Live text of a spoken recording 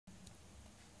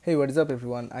Hey, what is up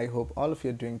everyone? I hope all of you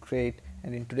are doing great,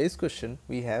 and in today's question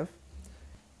we have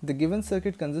the given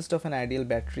circuit consists of an ideal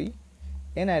battery,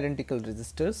 n identical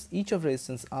resistors each of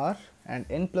resistance R, and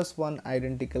n plus 1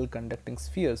 identical conducting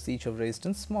spheres each of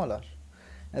resistance small r.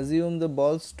 Assume the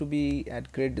balls to be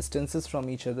at great distances from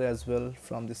each other as well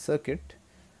from the circuit.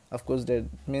 Of course that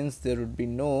means there would be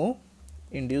no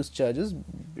induced charges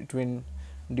between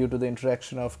due to the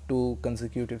interaction of two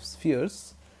consecutive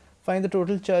spheres. Find the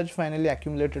total charge finally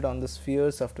accumulated on the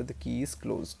spheres after the key is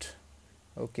closed.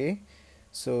 Okay,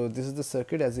 so this is the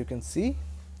circuit as you can see.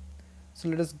 So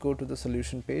let us go to the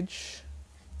solution page.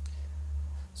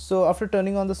 So after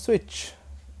turning on the switch,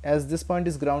 as this point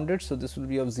is grounded, so this will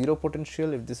be of 0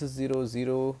 potential. If this is 0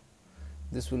 0,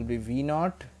 this will be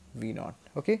V0 V0.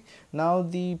 Okay, now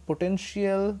the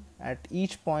potential at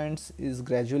each point is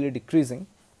gradually decreasing,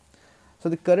 so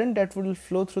the current that will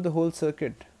flow through the whole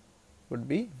circuit would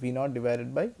be V0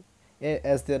 divided by,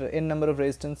 as there are n number of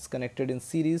resistance connected in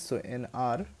series, so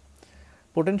NR.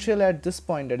 Potential at this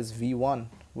point, that is V1,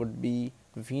 would be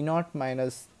V0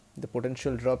 minus the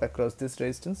potential drop across this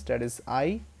resistance, that is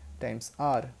I times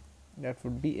R, that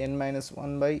would be n minus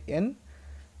 1 by n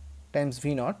times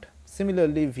V0.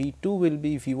 Similarly V2 will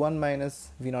be V1 minus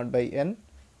V0 by n.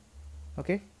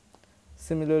 Okay,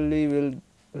 similarly we will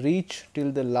reach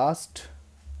till the last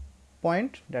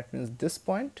point, that means this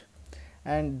point,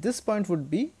 and this point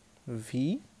would be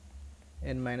V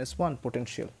n minus 1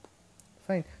 potential.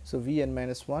 Fine, so V n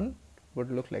minus 1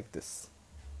 would look like this.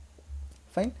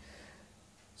 Fine,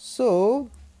 so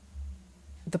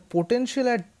the potential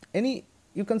at any,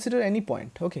 you consider any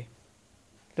point. Okay,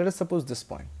 let us suppose this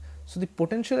point. So the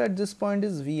potential at this point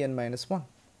is V n minus 1.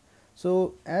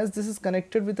 So as this is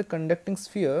connected with the conducting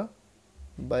sphere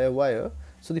by a wire,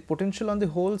 so the potential on the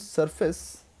whole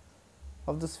surface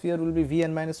of the sphere will be V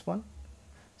n minus 1.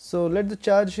 So let the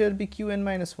charge here be Q n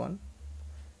minus 1.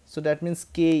 So that means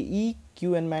Ke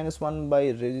Q n minus 1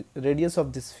 by radius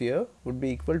of this sphere would be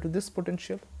equal to this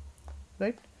potential,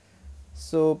 right?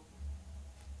 So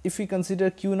if we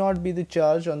consider Q naught be the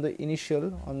charge on the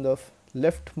initial, on the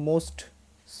leftmost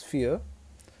sphere,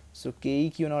 so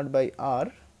Ke Q naught by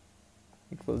R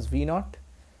equals V naught.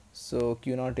 So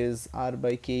Q naught is R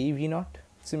by Ke V naught.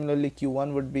 Similarly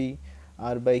Q1 would be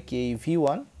R by Ke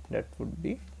V1, that would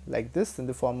be like this in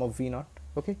the form of V0.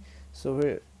 Okay,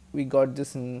 so we got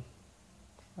this in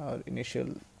our initial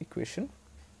equation.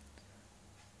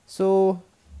 So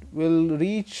we'll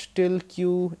reach till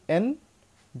Qn,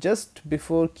 just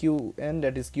before Qn,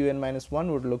 that is Qn minus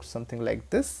 1, would look something like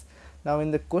this. Now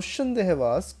in the question they have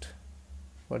asked,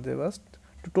 what they have asked,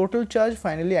 to total charge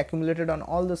finally accumulated on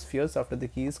all the spheres after the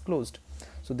key is closed.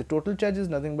 So the total charge is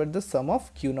nothing but the sum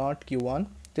of Q0 Q1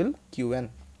 till Qn.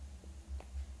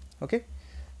 Okay,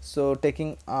 so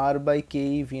taking R by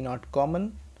Ke V0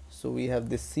 common, so we have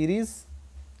this series.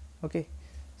 Okay,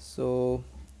 so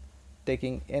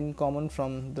taking n common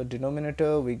from the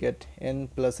denominator, we get n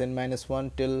plus n minus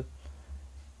 1 till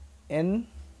n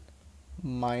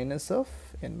minus of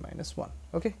n minus 1.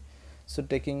 Okay, so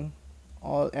taking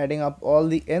all, adding up all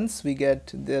the n's, we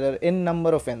get there are n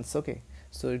number of n's. Okay,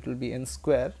 so it will be n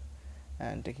square,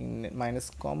 and taking minus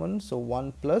common, so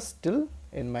 1 plus till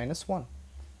n minus 1.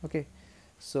 Okay,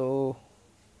 so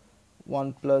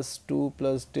 1 plus 2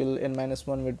 plus till n minus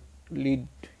 1 would lead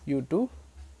you to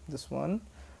this one.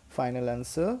 Final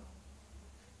answer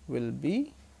will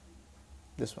be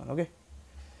this one. Okay,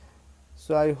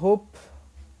 so I hope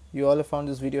you all have found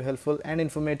this video helpful and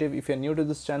informative. If you are new to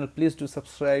this channel, please do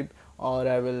subscribe, or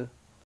I will